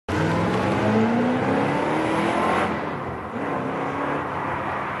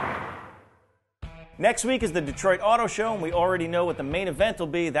Next week is the Detroit Auto Show, and we already know what the main event will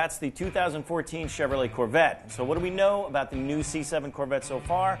be. That's the 2014 Chevrolet Corvette. So what do we know about the new C7 Corvette so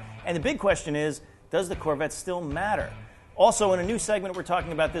far? And the big question is, does the Corvette still matter? Also, in a new segment, we're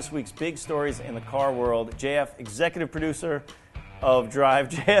talking about this week's big stories in the car world. JF, executive producer of Drive,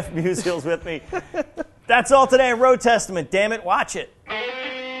 JF Musial's with me. That's all today in Road Testament. Damn it, watch it.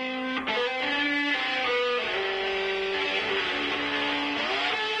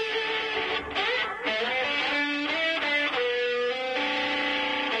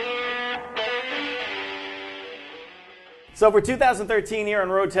 So for 2013 here on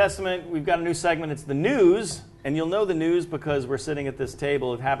Road Testament, we've got a new segment. It's the news, and you'll know the news because we're sitting at this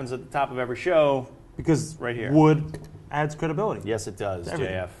table. It happens at the top of every show. Because right here. Wood adds credibility. Yes, it does,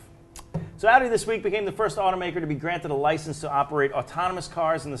 JF. So Audi this week became the first automaker to be granted a license to operate autonomous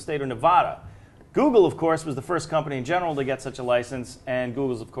cars in the state of Nevada. Google, of course, was the first company in general to get such a license, and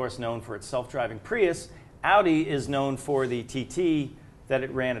Google's, of course, known for its self-driving Prius. Audi is known for the TT that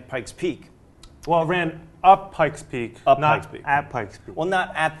it ran at Pikes Peak. Well, it ran up Pikes Peak, not at Pikes Peak. Well,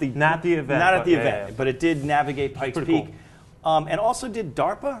 not at the event. Not at the event, but it did navigate Pikes Peak. Cool. And also did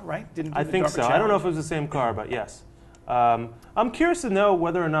DARPA, right? I think so. I don't know if it was the same car, but yes. I'm curious to know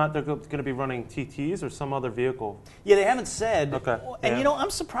whether or not they're going to be running TTs or some other vehicle. Yeah, they haven't said. Okay. And you know, I'm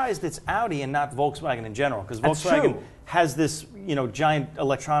surprised it's Audi and not Volkswagen in general, because Volkswagen has this, giant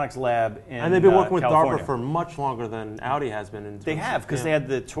electronics lab in California. And they've been working with DARPA for much longer than Audi has been. They have, because they had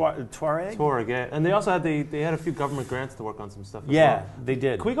the Touareg. Touareg, yeah. And they also had they had a few government grants to work on some stuff as well. They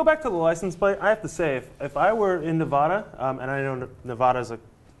did. Can we go back to the license plate? I have to say, if I were in Nevada, and I know Nevada is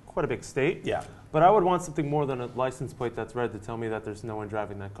quite a big state. Yeah. But I would want something more than a license plate that's red to tell me that there's no one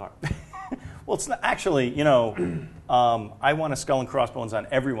driving that car. Well, it's not actually, I want a skull and crossbones on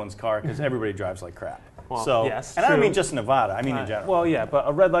everyone's car because everybody drives like crap. Well, so, yes, and I don't mean just in Nevada. I mean in general. Well, yeah, but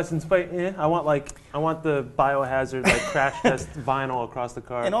a red license plate. I want the biohazard crash test vinyl across the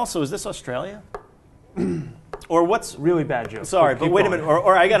car. And also, is this Australia? Or what's really bad joke? Sorry, but wait a minute.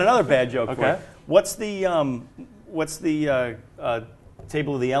 Or I got another bad joke. Okay. For you. What's the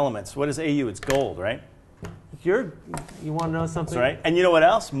table of the elements? What is AU? It's gold, right? You want to know something? That's right. And you know what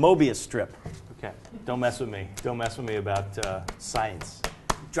else? Mobius strip. Okay. Don't mess with me. Don't mess with me about science.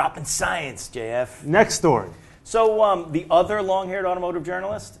 Dropping science, JF. Next story. So the other long-haired automotive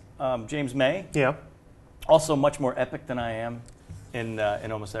journalist, James May. Yeah. Also much more epic than I am in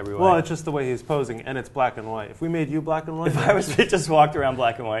almost every way. Well, it's just the way he's posing, and it's black and white. If we made you black and white, if I was just walked around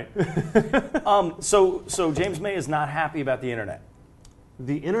black and white. So James May is not happy about the internet.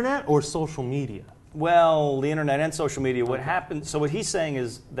 The internet or social media? Well, the internet and social media. What happened? So what he's saying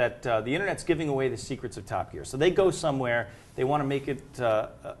is that the internet's giving away the secrets of Top Gear. So they go somewhere, they want to make it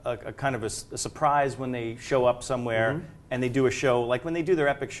a kind of a surprise when they show up somewhere, and they do a show like when they do their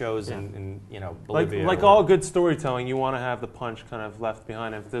epic shows in Bolivia. Like all good storytelling, you want to have the punch kind of left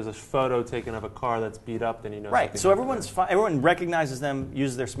behind. If there's a photo taken of a car that's beat up, then you know. Right. So everyone recognizes them,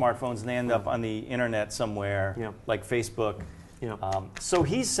 uses their smartphones, and they end up on the internet somewhere, like Facebook. Yeah. So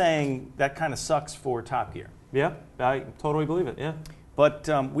he's saying that kind of sucks for Top Gear. Yeah, I totally believe it. Yeah. But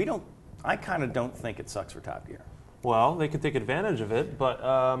I kind of don't think it sucks for Top Gear. Well, they could take advantage of it, but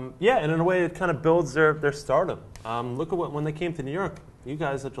and in a way, it kind of builds their stardom. Look at when they came to New York. You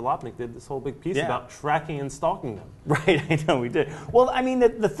guys at Jalopnik did this whole big piece about tracking and stalking them. Right, I know we did. Well, I mean,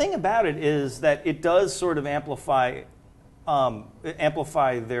 the thing about it is that it does sort of amplify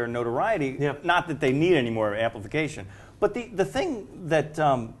their notoriety. Yeah. Not that they need any more amplification. But the thing that...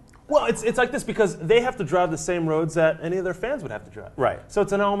 well, it's like this because they have to drive the same roads that any of their fans would have to drive. Right. So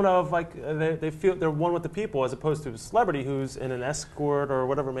it's an element of they feel they're one with the people as opposed to a celebrity who's in an escort or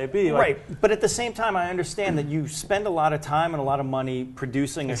whatever it may be. Right. But at the same time, I understand that you spend a lot of time and a lot of money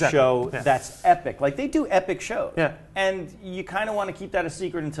producing a show that's epic. Like they do epic shows. Yeah. And you kind of want to keep that a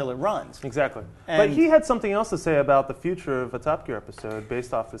secret until it runs. Exactly. But he had something else to say about the future of a Top Gear episode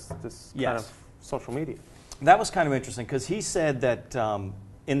based off this kind of social media. That was kind of interesting because he said that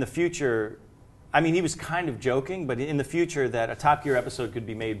in the future, I mean, he was kind of joking, but in the future that a Top Gear episode could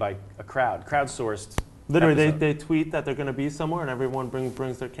be made by a crowdsourced. Literally, they tweet that they're going to be somewhere, and everyone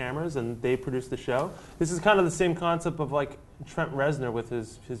brings their cameras, and they produce the show. This is kind of the same concept of like Trent Reznor with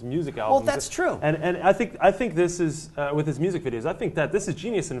his music albums. Well, that's true. And I think this is with his music videos. I think that this is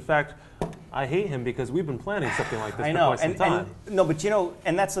genius. In fact, I hate him because we've been planning something like this for quite some time. No, but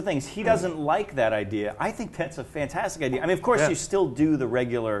and that's the thing. He doesn't like that idea. I think that's a fantastic idea. I mean, of course, you still do the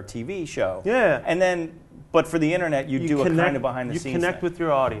regular TV show. Yeah. And then, but for the internet, you do a kind of behind the scenes. You connect with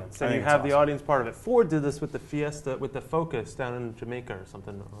your audience, and you have the audience part of it. Ford did this with the Fiesta, with the Focus down in Jamaica or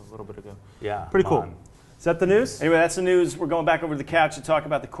something a little bit ago. Yeah. Pretty cool. Is that the news? Anyway, that's the news. We're going back over to the couch to talk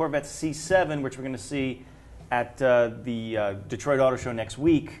about the Corvette C7, which we're going to see at the Detroit Auto Show next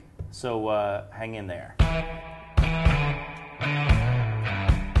week. So hang in there.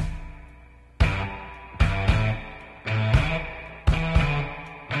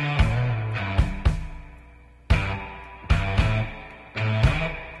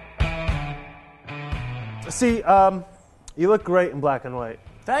 See, you look great in black and white.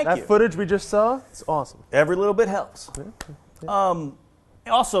 Thank you. That footage we just saw, it's awesome. Every little bit helps.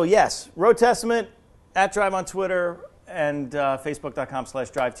 Also, yes, Road Testament, @Drive on Twitter, and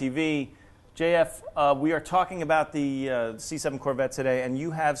Facebook.com/DriveTV. JF, we are talking about the C7 Corvette today, and you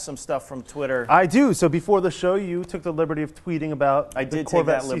have some stuff from Twitter. I do. So before the show, you took the liberty of tweeting about the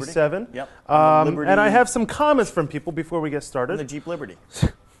Corvette C7. Yep. And I have some comments from people before we get started. The Jeep Liberty.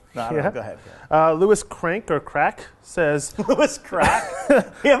 No, I don't know. Go ahead. Lewis Crank or Crack says Lewis Crack.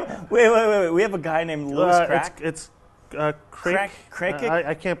 Wait. We have a guy named Lewis Crack. It's Crank. Crank.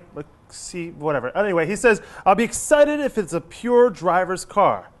 I can't see whatever. Anyway, he says I'll be excited if it's a pure driver's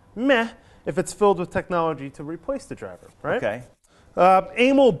car. Meh if it's filled with technology to replace the driver. Right. Okay.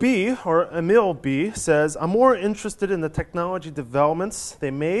 Emil B says I'm more interested in the technology developments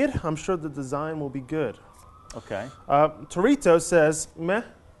they made. I'm sure the design will be good. Okay. Torito says meh.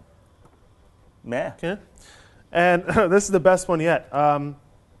 Meh. Okay. And this is the best one yet.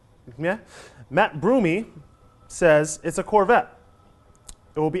 Yeah. Matt Broomy says it's a Corvette.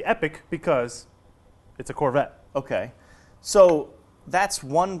 It will be epic because it's a Corvette. Okay. So that's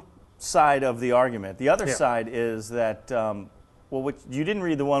one side of the argument. The other side is that, you didn't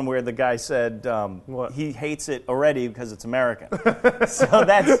read the one where the guy said he hates it already because it's American. So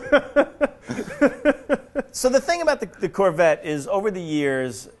that's... So the thing about the Corvette is over the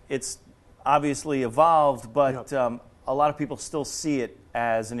years, it's obviously evolved, but a lot of people still see it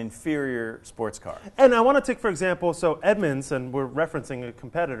as an inferior sports car. And I want to take, for example, so Edmunds, and we're referencing a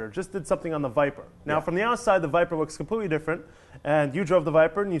competitor, just did something on the Viper. Now, from the outside, the Viper looks completely different, and you drove the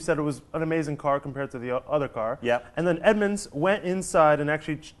Viper, and you said it was an amazing car compared to the other car. Yep. And then Edmunds went inside and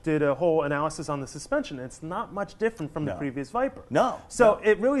actually did a whole analysis on the suspension. It's not much different from the previous Viper. No. So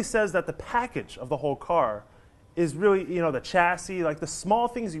it really says that the package of the whole car is really, the chassis, like the small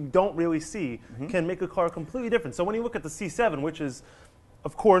things you don't really see can make a car completely different. So when you look at the C7, which is,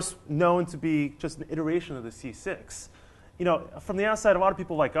 of course, known to be just an iteration of the C6, from the outside, a lot of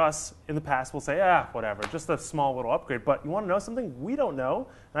people like us in the past will say, whatever, just a small little upgrade. But you want to know something? We don't know,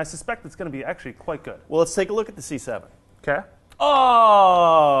 and I suspect it's going to be actually quite good. Well, let's take a look at the C7. Okay.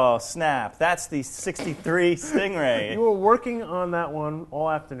 Oh, snap. That's the 63 Stingray. You were working on that one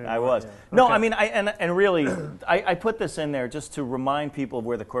all afternoon. I was. Yeah. No, Okay. I mean, and really, I put this in there just to remind people of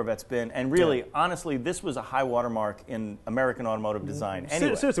where the Corvette's been. And really, honestly, this was a high watermark in American automotive design.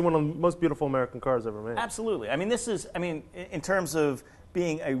 Anyway. Seriously, one of the most beautiful American cars ever made. Absolutely. I mean, in terms of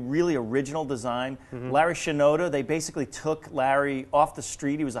being a really original design, Larry Shinoda, they basically took Larry off the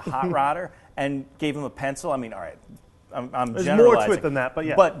street. He was a hot rodder and gave him a pencil. I mean, all right. I'm There's generalizing. more to it than that, but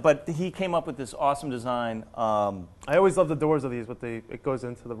yeah. But he came up with this awesome design. I always love the doors of these. It goes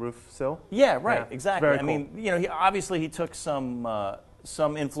into the roof sill. Yeah, right. Yeah, exactly. very I mean, he took some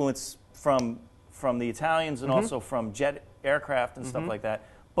influence from the Italians and also from jet aircraft and stuff like that.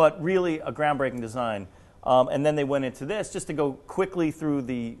 But really, a groundbreaking design. And then they went into this just to go quickly through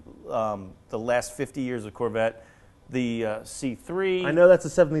the last 50 years of Corvette. The C3. I know that's a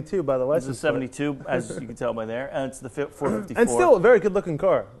 72 by the license. It's a 72, as you can tell by there, and it's the 454. And still a very good-looking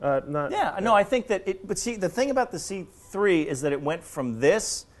car. I think that it. But see, the thing about the C3 is that it went from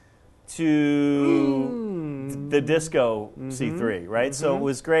this to the Disco C3, right? So it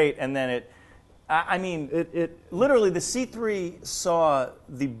was great, and then it literally the C3 saw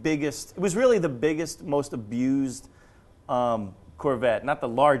the biggest. It was really the biggest, most abused Corvette, not the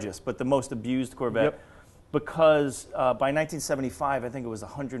largest, but the most abused Corvette. Yep. Because by 1975, I think it was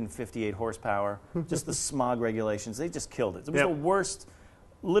 158 horsepower. Just the smog regulations, they just killed it. It was the worst,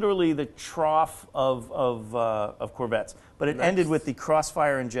 literally the trough of Corvettes. But it ended with the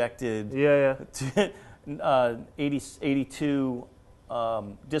Crossfire injected 82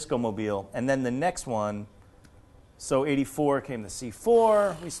 Disco Mobile, and then the next one. So 84 came the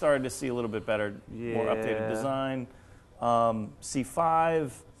C4. We started to see a little bit better, more updated design.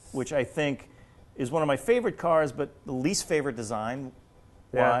 C5, which I think is one of my favorite cars, but the least favorite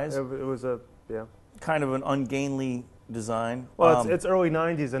design-wise. Yeah, it was kind of an ungainly design. Well, it's early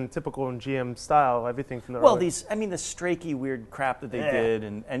 90s and typical in GM style, everything from the the straighty weird crap that they did,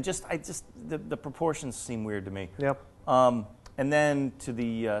 and the proportions seem weird to me. Yep. And then to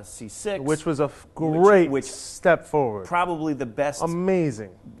the C6. Which was a great which step forward. Probably the best.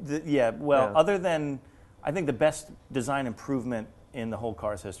 Amazing. Other than I think, the best design improvement in the whole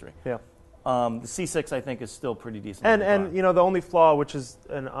car's history. Yeah. The C6, I think, is still pretty decent. And you know, the only flaw, which is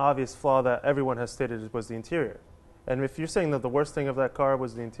an obvious flaw that everyone has stated, was the interior. And if you're saying that the worst thing of that car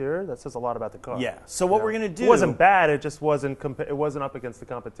was the interior, that says a lot about the car. Yeah. So what we're going to do... It wasn't bad, it just wasn't up against the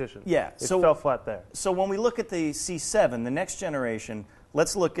competition. Yeah. It fell flat there. So when we look at the C7, the next generation,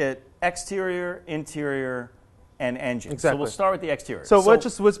 let's look at exterior, interior, and engine. Exactly. So we'll start with the exterior. So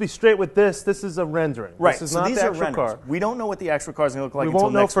let's be straight with this. This is a rendering. Right. This is so not these the are actual renders. car. We don't know what the actual car is going to look like We until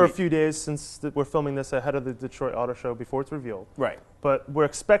won't know next for week. a few days since we're filming this ahead of the Detroit Auto Show before it's revealed. Right. But we're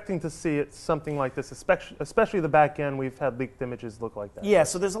expecting to see it something like this, especially the back end. We've had leaked images look like that. Yeah,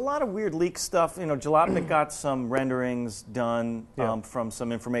 so there's a lot of weird leak stuff. You know, Jalopnik got some renderings done from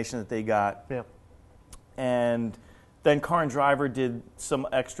some information that they got. Yeah. And then Car and Driver did some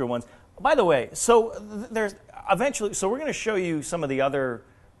extra ones. By the way, so there's eventually, so we're going to show you some of the other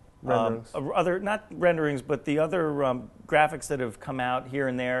renderings. Not renderings, but the other graphics that have come out here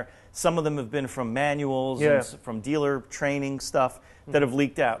and there. Some of them have been from manuals and from dealer training stuff that have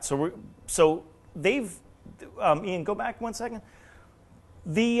leaked out. So they've Ian, go back 1 second.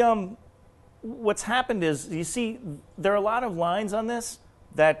 What's happened is, you see, there are a lot of lines on this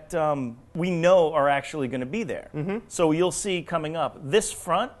that we know are actually going to be there. Mm-hmm. So you'll see coming up. This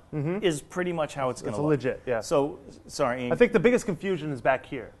front is pretty much how it's going to look. It's legit, yeah. So, sorry, Ian. I think the biggest confusion is back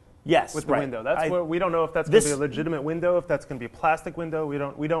here. Yes, with the window. That's where we don't know if that's going to be a legitimate window, if that's going to be a plastic window.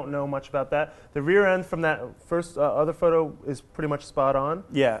 We don't know much about that. The rear end from that first other photo is pretty much spot on.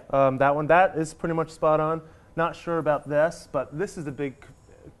 Yeah. That is pretty much spot on. Not sure about this, but this is a big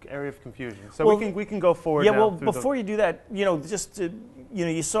area of confusion. So we can go forward. Yeah. Now Well, before you do that,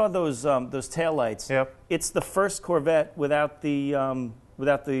 you saw those taillights. Yep. It's the first Corvette without the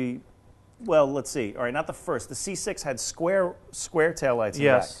well, let's see. All right, not the first. The C6 had square taillights.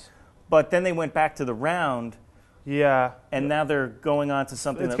 Yes. But then they went back to the round. Yeah. And now they're going on to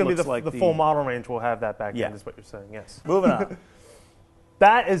something that looks like the full model range will have that back end, is what you're saying, yes. Moving on.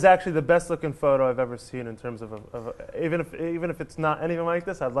 That is actually the best looking photo I've ever seen in terms of even if it's not anything like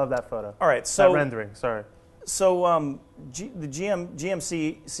this, I love that photo. All right, so that rendering, sorry. So the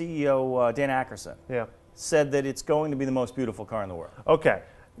GMC CEO Dan Akerson said that it's going to be the most beautiful car in the world. Okay.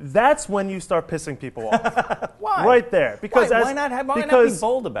 That's when you start pissing people off. Why? Right there. Because why not be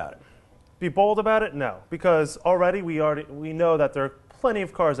bold about it? Be bold about it? No. Because already we know that there are plenty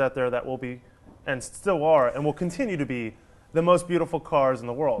of cars out there that will be, and still are, and will continue to be, the most beautiful cars in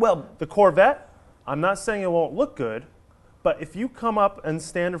the world. Well, the Corvette, I'm not saying it won't look good, but if you come up and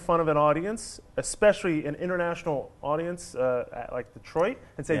stand in front of an audience, especially an international audience like Detroit,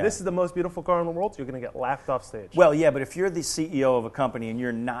 and say, this is the most beautiful car in the world, you're going to get laughed off stage. Well, yeah, but if you're the CEO of a company and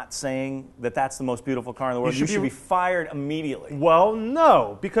you're not saying that that's the most beautiful car in the world, you should be fired immediately. Well,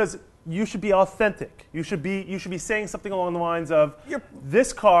 no, because you should be authentic. You should be saying something along the lines of,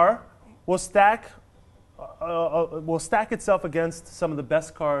 this car will stack itself against some of the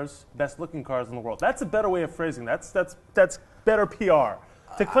best looking cars in the world. That's a better way of phrasing. That's better PR.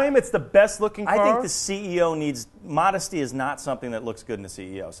 To claim it's the best looking car. I think the CEO needs modesty. Is not something that looks good in a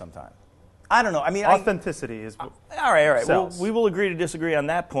CEO sometimes. I don't know. I mean, authenticity is. All right. Well, we will agree to disagree on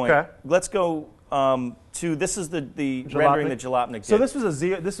that point. Okay. Let's go to this is the rendering that Jalopnik did. So this was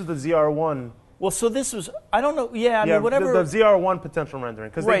the ZR1. Well, so this was, I don't know, I mean, whatever. The ZR1 potential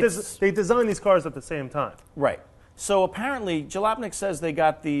rendering, because they designed these cars at the same time. Right. So apparently, Jalopnik says they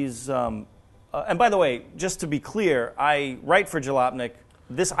got these, and by the way, just to be clear, I write for Jalopnik.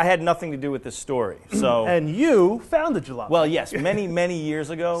 I had nothing to do with this story. So and you founded Jalopnik. Well, yes, many years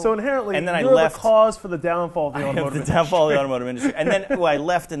ago. So inherently, and then you're I left, the cause for the downfall of the automotive industry. The downfall of the automotive industry. And then I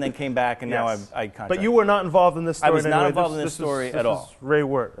left and then came back, and now I contracted. But you were not involved in this story. I was not involved in this story at all. This is Ray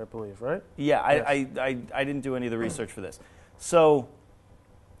Wirt, I believe, right? Yeah, I didn't do any of the research for this. So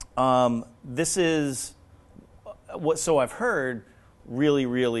this is what. So I've heard really,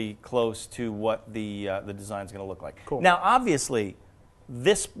 really close to what the design's going to look like. Cool. Now, obviously,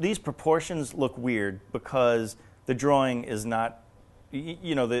 these proportions look weird because the drawing is not.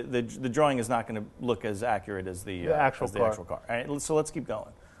 The drawing is not going to look as accurate as the actual car. All right, so let's keep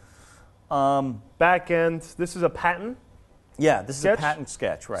going. Back end. This is a patent. Yeah, this is a patent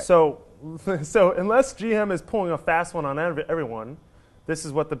sketch, right? So unless GM is pulling a fast one on everyone, this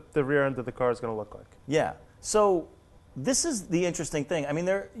is what the rear end of the car is going to look like. Yeah. So this is the interesting thing. I mean,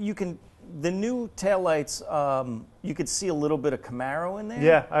 the new taillights, you could see a little bit of Camaro in there.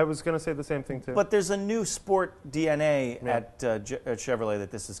 Yeah, I was going to say the same thing too. But there's a new sport DNA at Chevrolet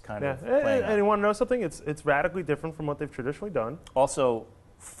that this is kind of playing and you want to know something? It's radically different from what they've traditionally done. Also,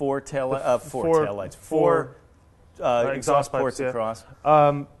 four exhaust ports across.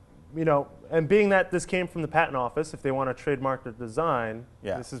 you know, and being that this came from the patent office, if they want to trademark the design,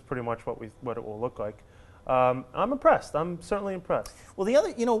 this is pretty much what it will look like. I'm impressed. I'm certainly impressed. Well, the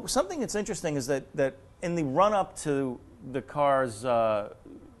other, you know, something that's interesting is that in the run-up to the car's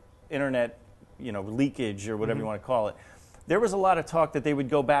internet, you know, leakage or whatever you want to call it, there was a lot of talk that they would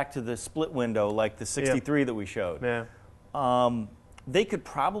go back to the split window like the 63 that we showed. Yeah. They could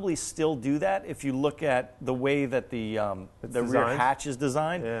probably still do that if you look at the way that the rear hatch is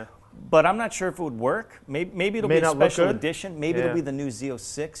designed. Yeah. But I'm not sure if it would work. Maybe it'll be a special edition. Maybe it'll be the new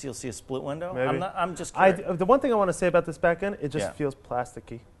Z06. You'll see a split window. Maybe. I'm just curious. The one thing I want to say about this back end, it just feels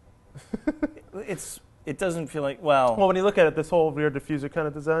plasticky. It doesn't feel like, well, when you look at it, this whole rear diffuser kind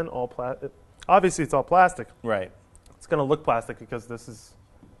of design, obviously it's all plastic. Right. It's going to look plastic because this is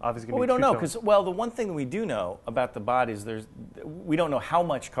obviously going to be we don't know two-tone. because, the one thing that we do know about the bodies, we don't know how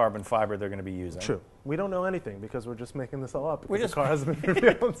much carbon fiber they're going to be using. True. We don't know anything because we're just making this all up because the car hasn't been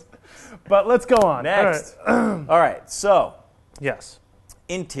revealed. But let's go on. Next. All right. So. Yes.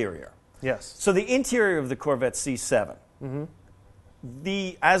 Interior. Yes. So the interior of the Corvette C7. Mm-hmm.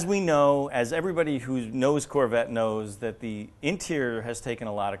 As we know, as everybody who knows Corvette knows, that the interior has taken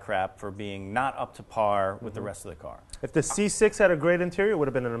a lot of crap for being not up to par with the rest of the car. If the C6 had a great interior, it would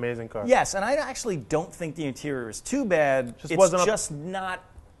have been an amazing car. Yes, and I actually don't think the interior is too bad. It's just not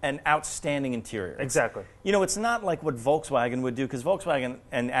an outstanding interior. Exactly. You know, it's not like what Volkswagen would do, because Volkswagen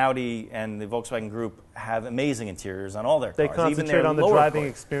and Audi and the Volkswagen Group have amazing interiors on all their cars. They concentrate on the driving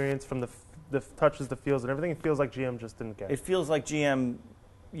experience from the touches, the feels, and everything. It feels like GM just didn't get it. It feels like GM,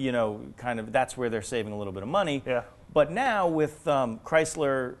 you know, kind of, that's where they're saving a little bit of money. Yeah. But now with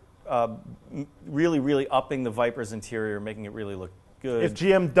Chrysler really, really upping the Viper's interior, making it really look good. If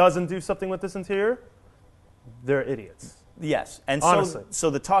GM doesn't do something with this interior, they're idiots. Yes, and so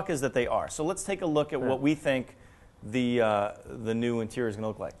the talk is that they are. So let's take a look at what we think the new interior is going to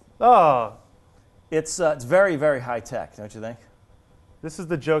look like. Oh, it's very, very high tech, don't you think? This is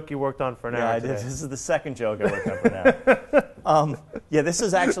the joke you worked on for an hour today. This is the second joke I worked on for an hour. This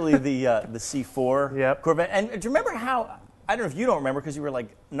is actually the C4 Corvette. And do you remember how? I don't know if you don't remember because you were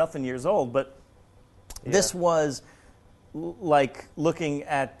like nothing years old, but this was like looking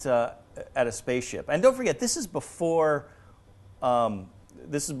at a spaceship. And don't forget, this is before. Back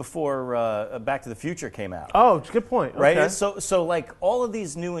to the Future came out. Oh, good point. Right? Okay. So like all of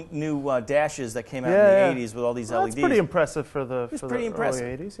these new dashes that came out in the 80s with all these LEDs. That's pretty impressive for the early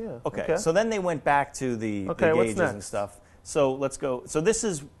 80s, yeah. Okay. So then they went back to the gauges and stuff. So let's go. So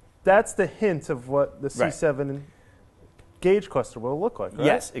that's the hint of what the C7 gauge cluster will look like, right?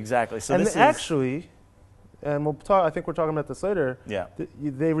 Yes, exactly. So and and we'll talk. I think we're talking about this later. Yeah.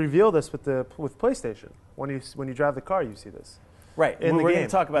 They reveal this with PlayStation. When you drive the car, you see this. Right. We're going to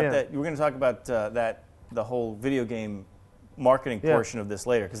talk about that. We're going to talk about the whole video game marketing portion of this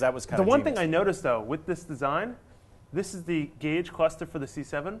later, because that was kind of the one thing I noticed though with this design. This is the gauge cluster for the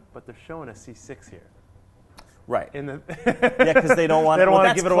C7, but they're showing a C6 here. Right. Because they don't want. They don't want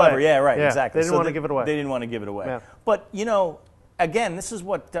to give it away. Yeah. Right. Exactly. They didn't want to give it away. They didn't want to give it away. Yeah. But you know, again, this is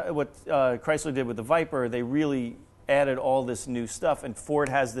what Chrysler did with the Viper. They really added all this new stuff, and Ford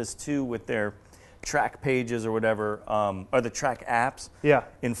has this too with their track pages or whatever, or the track apps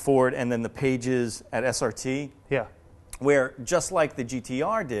in Ford, and then the pages at SRT. Yeah. Where just like the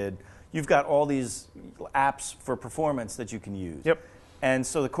GTR did, you've got all these apps for performance that you can use. Yep. And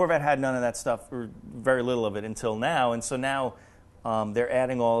so the Corvette had none of that stuff, or very little of it until now. And so now they're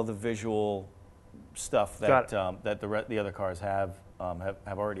adding all of the visual stuff that the other cars have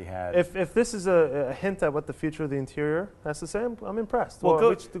already had. If this is a hint at what the future of the interior has to say, I'm impressed. Well,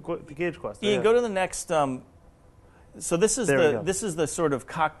 go the gauge cluster. Ian, go to the next. So this is the sort of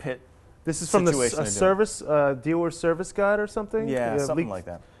cockpit. This is from a service dealer service guide or something. Yeah, something like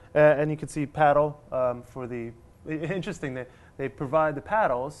that. And you can see paddle for the. Interesting. They provide the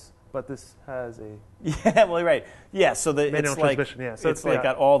paddles, but this has a. Yeah, well, right. Yeah, so it's like it's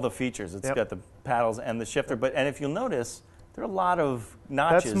got all the features. It's got the paddles and the shifter. And if you'll notice, there are a lot of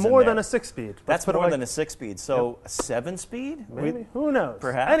notches. That's more than a 6-speed. That's more than a 6-speed. So a 7-speed? Maybe. Who knows?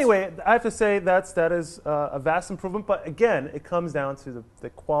 Perhaps. Anyway, I have to say that is a vast improvement. But again, it comes down to the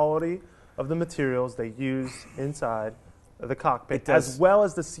quality of the materials they use inside the cockpit, as well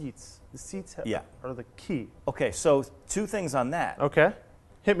as the seats. The seats are the key. Okay, so two things on that. Okay.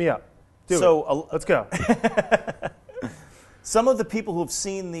 Hit me up. Let's go. Some of the people who have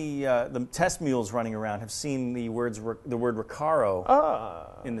seen the test mules running around have seen the word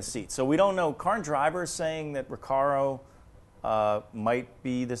Recaro in the seat. So we don't know. Car and Driver is saying that Recaro might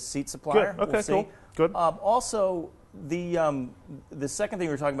be the seat supplier. Good. Okay, we'll cool. Good. Also, the second thing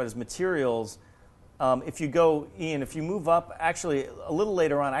we were talking about is materials. if you go, Ian, if you move up, actually a little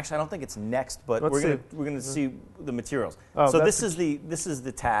later on. Actually, I don't think it's next, but we're gonna see the materials. So this is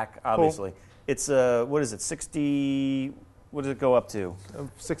the tack, obviously. Cool. It's what is it? 60. What does it go up to?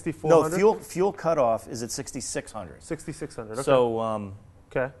 6,400. No, fuel cutoff is at 6,600. 6,600. Okay. So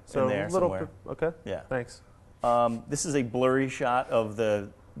okay, so in there little somewhere. Okay. Yeah. Thanks. This is a blurry shot of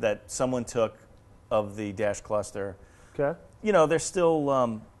that someone took of the dash cluster. Okay. You know, they're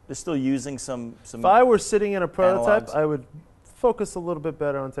still using some. If I were sitting in a prototype, analogs. I would focus a little bit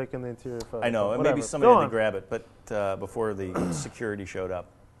better on taking the interior photo. I know, and maybe somebody had to grab it, but before the security showed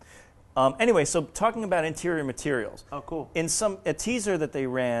up. Anyway, so talking about interior materials. Oh, cool. In a teaser that they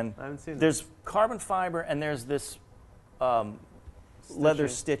ran, I haven't seen there's carbon fiber and there's this leather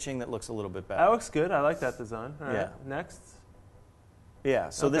stitching that looks a little bit better. That looks good. I like that design. All right. Yeah. Next. Yeah,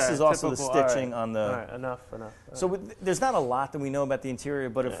 so this is also typical, the stitching on the... All right, enough. So there's not a lot that we know about the interior,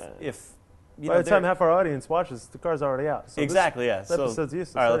 but if you know... By the time half our audience watches, the car's already out. So exactly, yeah. This episode's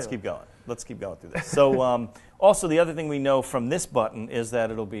useless. All right, let's keep going. Let's keep going through this. So also the other thing we know from this button is that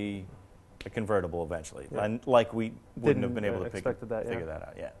it'll be a convertible eventually. Yeah. And like we wouldn't have been able to figure that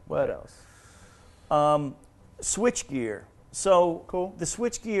out. Yeah. What else? Switch gear. So cool. The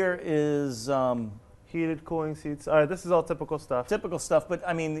switch gear is... heated cooling seats. All right, this is all typical stuff. Typical stuff, but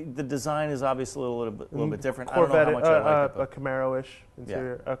I mean, the design is obviously a little bit different. Corvette, I don't know how much I like it. A Camaro-ish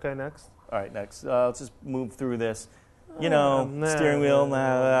interior. Yeah. Okay, next. All right, next. Let's just move through this. You know, steering wheel,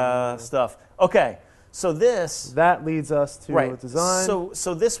 stuff. Okay, so this... That leads us to design.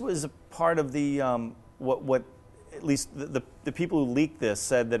 So this was a part of the, what at least the people who leaked this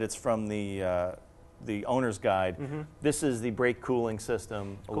said that it's from the owner's guide. Mm-hmm. This is the brake cooling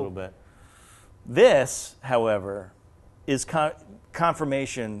system a little bit. This, however, is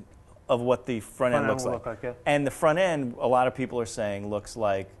confirmation of what the front end looks like. Yeah. And the front end, a lot of people are saying, looks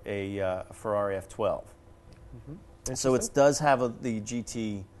like a Ferrari F12. Mm-hmm. So it does have the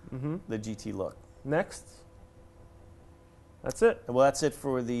GT look. Next. That's it. Well, that's it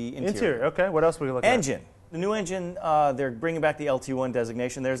for the interior. Okay, what else were you looking at? Engine. The new engine, they're bringing back the LT1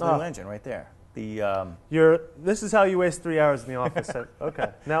 designation. There's the new engine right there. This is how you waste 3 hours in the office.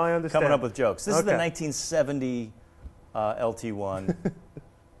 Okay, now I understand. Coming up with jokes. This is the 1970 LT1.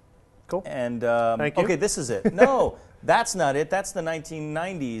 Cool. And thank you. Okay, this is it. No, that's not it. That's the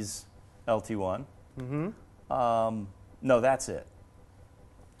 1990s LT1. Mm-hmm. No, that's it.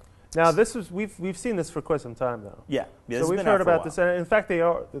 Now this is we've seen this for quite some time now. Yeah. So we've heard about this. In fact, they're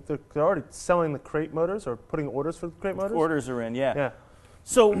already selling the crate motors or putting orders for the crate motors. Orders are in. Yeah. Yeah.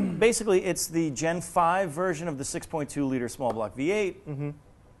 So basically, it's the Gen 5 version of the 6.2-liter small block V8. Mm-hmm.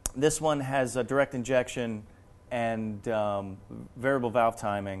 This one has a direct injection and variable valve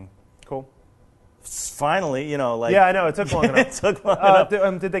timing. Cool. Finally, you know, like... Yeah, I know. It took long enough. It took long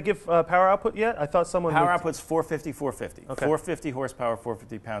enough. Did they give power output yet? I thought someone... Power output's 450, 450. Okay. 450 horsepower,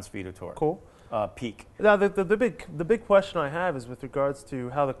 450 pounds-feet of torque. Cool. Peak. Now, the big question I have is with regards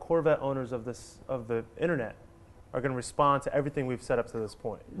to how the Corvette owners of the internet are going to respond to everything we've set up to this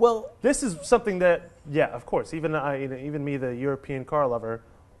point. Well, this is something that, yeah, of course, even me, the European car lover,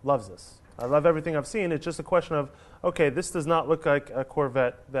 loves this. I love everything I've seen. It's just a question of, okay, this does not look like a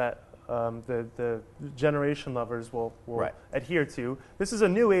Corvette that the generation lovers will adhere to. This is a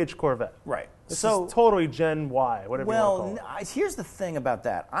new age Corvette. Right. This is totally Gen Y, whatever you want to call it. Here's the thing about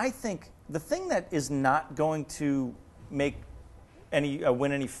that. I think the thing that is not going to make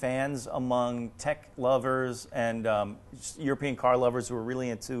win any fans among tech lovers and European car lovers who are really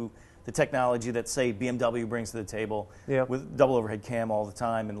into the technology that, say, BMW brings to the table with double overhead cam all the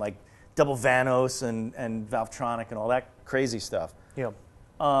time and like double Vanos and Valvetronic and all that crazy stuff. Yeah.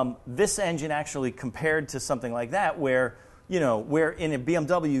 This engine actually compared to something like that, where in a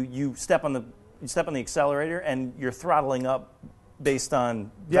BMW you step on the accelerator and you're throttling up based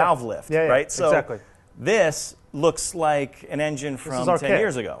on valve lift, right? So exactly. This looks like an engine from 10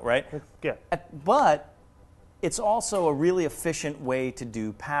 years ago, right? Yeah. But it's also a really efficient way to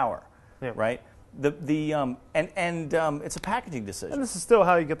do power, right? It's a packaging decision. And this is still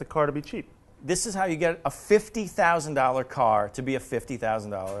how you get the car to be cheap. This is how you get a $50,000 car to be a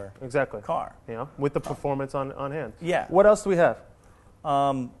 $50,000 car. Yeah, with the performance on hand. Yeah. What else do we have?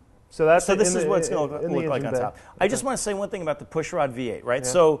 So this is what it's going to look like on top. Okay. I just want to say one thing about the pushrod V8, right? Yeah.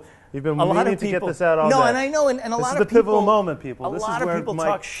 So you've been meaning to get this out all day. No, and I know, and a lot of people. This is the pivotal moment, people. A lot of people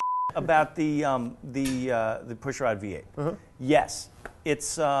talk about the pushrod V8. Uh-huh. Yes,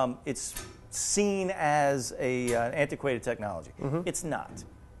 it's seen as an antiquated technology. Mm-hmm. It's not.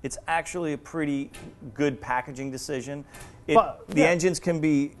 It's actually a pretty good packaging decision. The engines can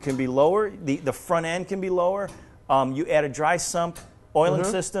be lower. The front end can be lower. You add a dry sump oiling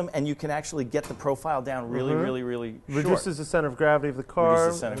system, and you can actually get the profile down really, really short. Reduces the center of gravity of the car.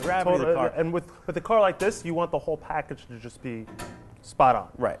 Reduces the center of gravity of the car. And with a car like this, you want the whole package to just be spot on.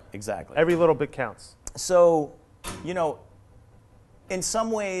 Right, exactly. Every little bit counts. So, you know, in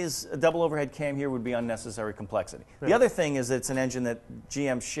some ways, a double overhead cam here would be unnecessary complexity. Yeah. The other thing is it's an engine that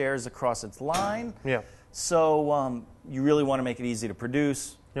GM shares across its line. Yeah. So you really want to make it easy to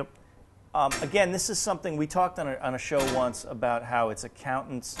produce. Yep. Again, this is something we talked on a show once about how it's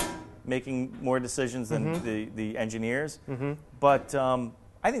accountants making more decisions than the engineers. But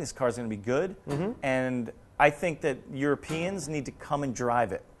I think this car is going to be good, and I think that Europeans need to come and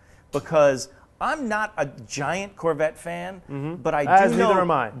drive it, because I'm not a giant Corvette fan, but I do know. Neither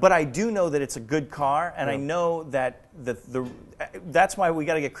am I. But I do know that it's a good car, and I know that that's why we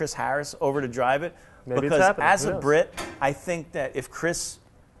got to get Chris Harris over to drive it. Maybe because it's happening. as Who a knows? Brit, I think that if Chris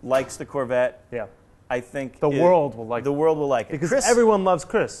likes the Corvette, I think the world will like it. The world will like it. Because Chris, everyone loves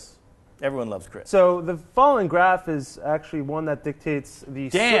Chris. everyone loves Chris. So the following graph is actually one that dictates the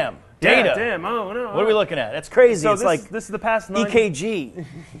Damn. data. Data. Damn. Oh no. What are we looking at? That's crazy. So It's this, like this is the past 90, EKG.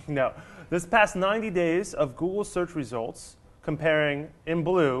 No, this past 90 days of Google search results comparing in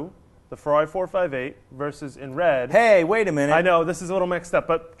blue the Ferrari 458 versus in red. Hey, wait a minute. I know this is a little mixed up,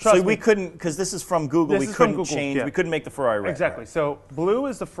 but trust So me. we couldn't, because this is from Google, This we is from couldn't Google, change, yeah. we couldn't make the Ferrari red. Exactly. So blue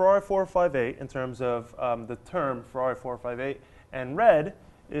is the Ferrari 458 in terms of the term Ferrari 458, and red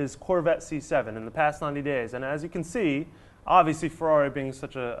is Corvette C7 in the past 90 days. And as you can see, obviously Ferrari being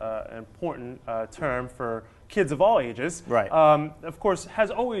such an important term for kids of all ages, Right. Of course, has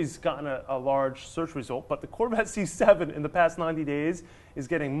always gotten a large search result, but the Corvette C7 in the past 90 days is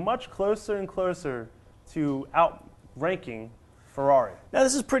getting much closer and closer to outranking Ferrari. Now,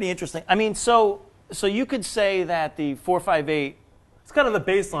 this is pretty interesting. I mean, so you could say that the 458 It's kind of the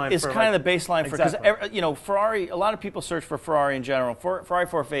baseline. is for kind of the baseline for, because Exactly. Ferrari, a lot of people search for Ferrari in general. Ferrari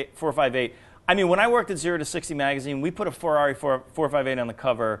 458. I mean, when I worked at 0 to 60 magazine, we put a Ferrari 458 on the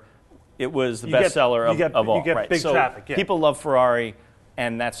cover. It was the bestseller of all. You get right. big So traffic. Yeah. people love Ferrari,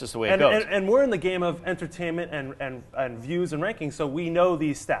 and that's just the way it goes. And we're in the game of entertainment and views and rankings, so we know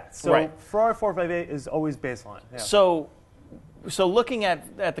these stats. So Right. Ferrari 458 is always baseline. Yeah. So looking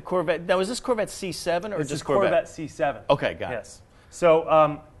at the Corvette, now is this Corvette C7 or This just is Corvette C7. Okay, got it. Yes.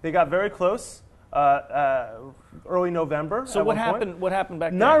 So they got very close early November. So at what one point. happened? What happened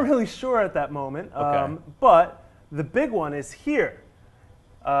back Not then? really sure at that moment. Okay. But the big one is here.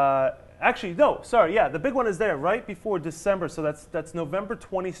 Actually, no, sorry. Yeah, the big one is there right before December. So that's November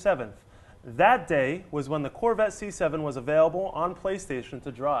 27th. That day was when the Corvette C7 was available on PlayStation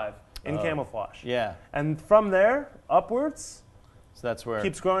to drive in camouflage. Yeah. And from there upwards, So that's where.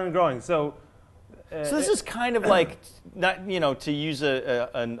 keeps growing and growing. So This is kind of like, not to use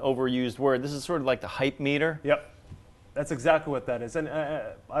an overused word. This is sort of like the hype meter. Yep. That's exactly what that is. And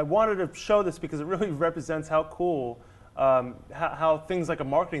I wanted to show this because it really represents how cool, how things like a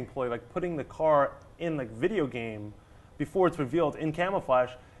marketing ploy, like putting the car in like video game before it's revealed in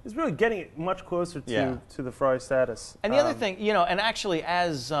camouflage, is really getting it much closer to the Ferrari status. And the other thing, and actually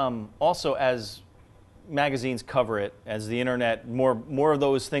as also as magazines cover it, as the internet, more of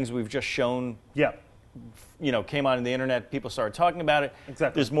those things we've just shown came on the internet, people started talking about it.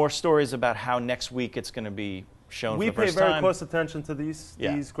 Exactly. There's more stories about how next week it's going to be shown We for the pay first very time. close attention to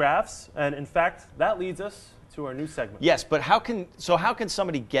these graphs, and in fact, that leads us to our new segment. Yes, but how can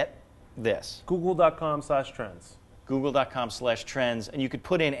somebody get this? Google.com/trends. Google.com/trends, and you could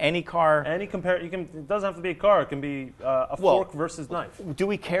put in any car. It doesn't have to be a car. It can be a fork versus knife. Do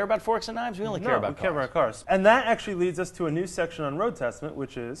we care about forks and knives? We only care about we care about cars. And that actually leads us to a new section on Road Testament,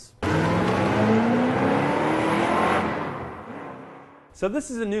 which is. So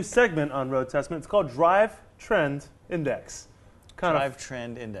this is a new segment on Road Testament. It's called Drive Trend Index. Drive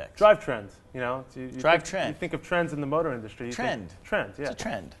Trend Index. Drive Trend. Drive Trend. You think of trends in the motor industry. Trend. Trend, yeah. It's a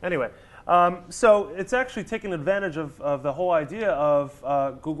trend. Anyway, so it's actually taking advantage of the whole idea of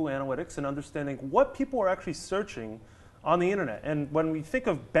Google Analytics and understanding what people are actually searching on the internet. And when we think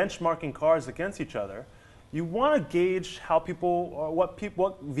of benchmarking cars against each other, you want to gauge how people, or what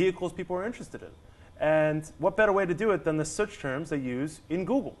vehicles people are interested in. And what better way to do it than the search terms they use in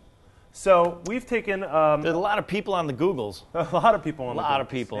Google? So we've taken... There's a lot of people on the Googles. A lot of people on the Googles. A lot of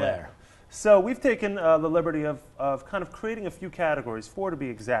people there. So we've taken the liberty of kind of creating a few categories, 4 to be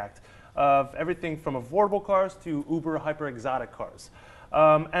exact, of everything from affordable cars to uber hyper exotic cars.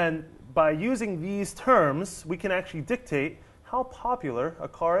 And by using these terms, we can actually dictate how popular a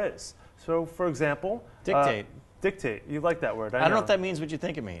car is. So for example... Dictate. Dictate. You like that word. I don't know if that means what you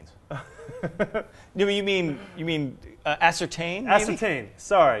think it means. You mean ascertain? Maybe? Ascertain.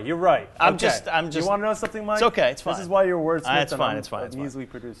 Sorry, you're right. I'm Okay. just. You want to know something, Mike? It's okay. It's fine. This is why you're a wordsmith. It's fine. I'm It's fine. a It's fine. measly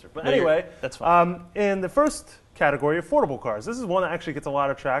producer. But No, anyway, that's fine. In the first category, affordable cars. This is one that actually gets a lot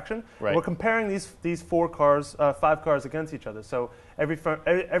of traction. Right. We're comparing these 5 cars against each other. So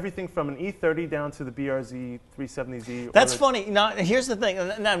everything from an E30 down to the BRZ 370Z. That's funny. Now, here's the thing.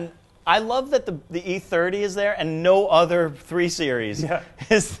 Now, I love that the E30 is there and no other 3 Series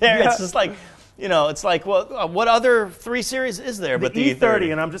is there. Yeah. It's just like, it's like, well, what other 3 Series is there but the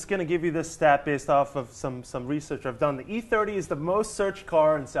E30, and I'm just going to give you this stat based off of some research I've done. The E30 is the most searched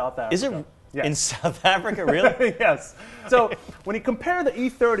car in South Africa. Is it Yes. in South Africa, really? Yes. So when you compare the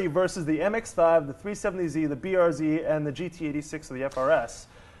E30 versus the MX-5, the 370Z, the BRZ, and the GT86 or the FRS,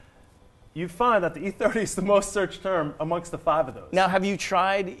 you find that the E30 is the most searched term amongst the 5 of those. Now, have you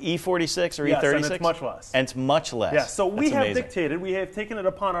tried E46 or yes, E36? and it's much less. And it's much less. Yeah, so we That's have amazing. we have taken it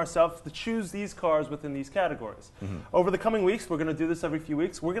upon ourselves to choose these cars within these categories. Mm-hmm. Over the coming weeks, we're going to do this every few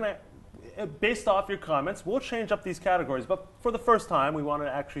weeks. We're going to, based off your comments, we'll change up these categories. But for the first time, we want to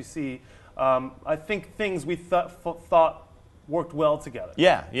actually see, I think, things we thought worked well together.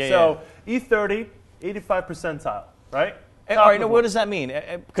 Yeah. So E30, 85 percentile, right? All right, now what does that mean?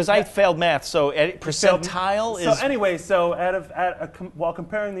 Because I failed math, so percentile is... So anyway, while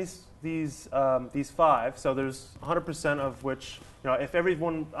comparing these 5, so there's 100% of which, if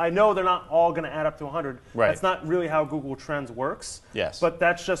everyone, I know they're not all going to add up to 100. Right. That's not really how Google Trends works. Yes. But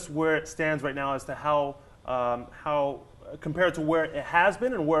that's just where it stands right now as to how compared to where it has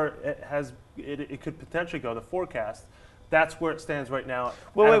been and where it could potentially go, the forecast. That's where it stands right now.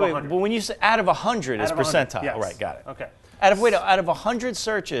 Wait. Well, when you say out of 100 is percentile. Yes. Right, got it. Okay. Out of 100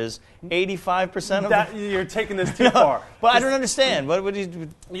 searches, 85% of that, you're taking this too far. But I don't understand. What would you?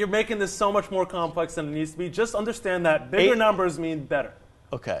 You're making this so much more complex than it needs to be. Just understand that bigger numbers mean better.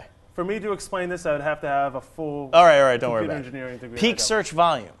 Okay. For me to explain this, I would have to have a full all right. Don't worry computer about engineering it. degree. Peak search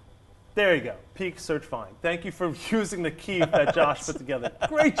volume. There you go. Peak search volume. Thank you for using the key that Josh put together.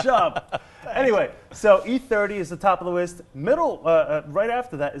 Great job. Anyway, so E30 is the top of the list. Middle, right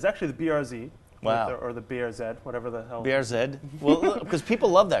after that, is actually the BRZ. Wow. Or the BRZ, whatever the hell. BRZ? Well, because people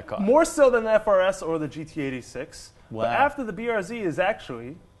love that car. More so than the FRS or the GT86. Wow. But after the BRZ is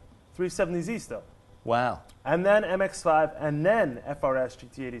actually 370Z still. Wow. And then MX-5, and then FRS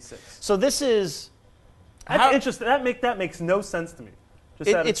GT86. So this is... That's interesting. That makes no sense to me.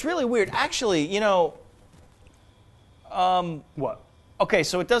 It's really weird. Actually, what? Okay,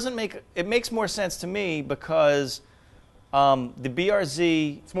 so it makes more sense to me because the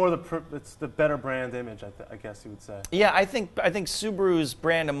BRZ... It's the better brand image, I guess you would say. Yeah, I think Subaru's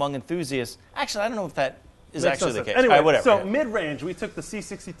brand among enthusiasts... Actually, I don't know if that is Makes actually no the case. sense. Anyway, whatever. so mid-range, we took the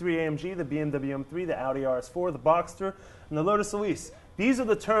C63 AMG, the BMW M3, the Audi RS4, the Boxster, and the Lotus Elise. These are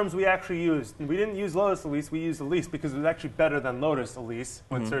the terms we actually used. We didn't use Lotus Elise, we used Elise because it was actually better than Lotus Elise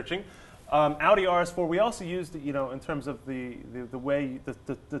when searching. Audi RS4, we also used, in terms of the way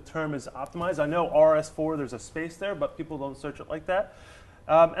the term is optimized. I know RS4, there's a space there, but people don't search it like that.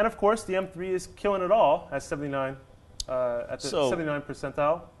 And of course, the M3 is killing it all at 79, at the 79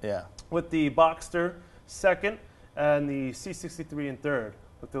 percentile. Yeah. With the Boxster second and the C63 in third,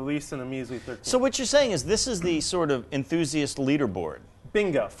 with the Elise and the measly 13. So what you're saying is this is the sort of enthusiast leaderboard.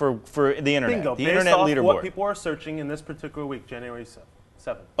 Bingo. For the internet. Bingo. The Based internet off leaderboard. what people are searching in this particular week, January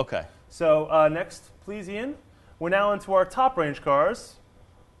 7th. Okay. So next, please, Ian. We're now into our top range cars.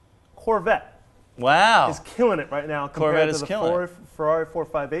 Corvette. Wow. Is killing it right now compared Corvette to is the killing Ferrari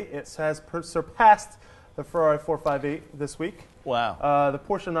 458. It has surpassed the Ferrari 458 this week. Wow. The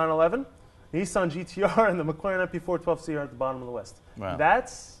Porsche 911, Nissan GTR, and the McLaren MP412C are at the bottom of the list. Wow.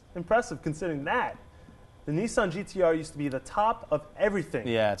 That's impressive considering that. The Nissan GTR used to be the top of everything.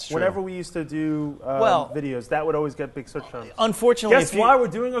 Yeah, it's true. Whenever we used to do videos, that would always get big search terms. Unfortunately, guess why we're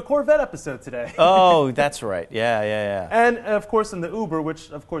doing a Corvette episode today. Oh, that's right. Yeah. And of course, in the Uber,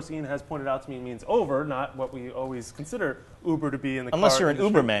 which of course Ian has pointed out to me means over, not what we always consider Uber to be in the Unless car you're an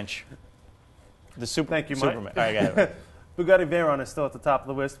industry. Ubermensch. Thank you, Mike. Superman. All right, got it. Bugatti Veyron is still at the top of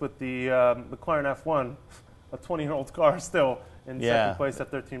the list with the McLaren F1, a 20-year-old car still in second place at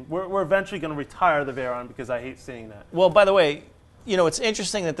 13. We're eventually going to retire the Veyron because I hate seeing that. Well, by the way, it's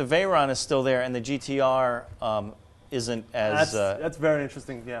interesting that the Veyron is still there and the GTR isn't as... That's very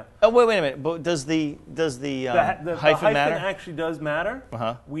interesting, yeah. Oh, wait a minute. But does the hyphen matter? The hyphen actually does matter.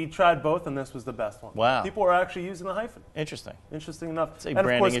 Uh-huh. We tried both, and this was the best one. Wow. People are actually using the hyphen. Interesting. Interesting enough. It's a and of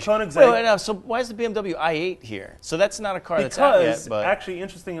branding course, issue. Koenigsegg. Wait, no, so why is the BMW i8 here? So that's not a car that's out yet. Because, But actually,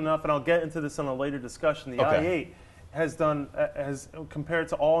 interesting enough, and I'll get into this in a later discussion, the Okay. i8 has done, has compared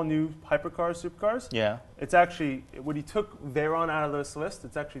to all new hypercars, supercars. Yeah. It's actually, when he took Veyron out of this list,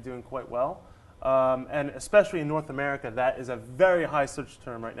 it's actually doing quite well. And especially in North America, that is a very high search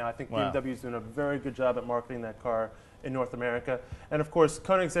term right now. I think BMW is doing a very good job at marketing that car in North America. And of course,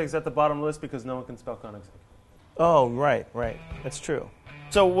 Koenigsegg's at the bottom of the list because no one can spell Koenigsegg. Oh, right. That's true.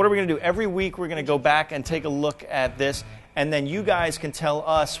 So what are we going to do? Every week we're going to go back and take a look at this, and then you guys can tell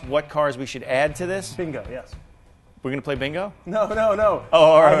us what cars we should add to this. Bingo, yes. We're going to play bingo? No. Oh,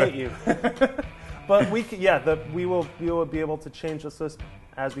 all right. I hate you. But we will be able to change this list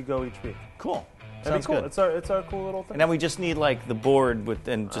as we go each week. Cool. That'd Sounds be cool. good. It's our cool little thing. And then we just need like the board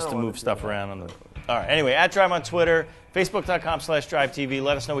just to move stuff around on the. All right. Anyway, @Drive on Twitter, Facebook.com/DriveTV.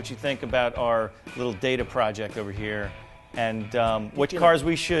 Let us know what you think about our little data project over here, and which cars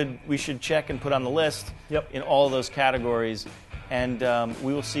we should check and put on the list. Yep. In all of those categories. And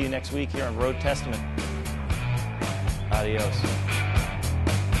we will see you next week here on Road Testament. Adios.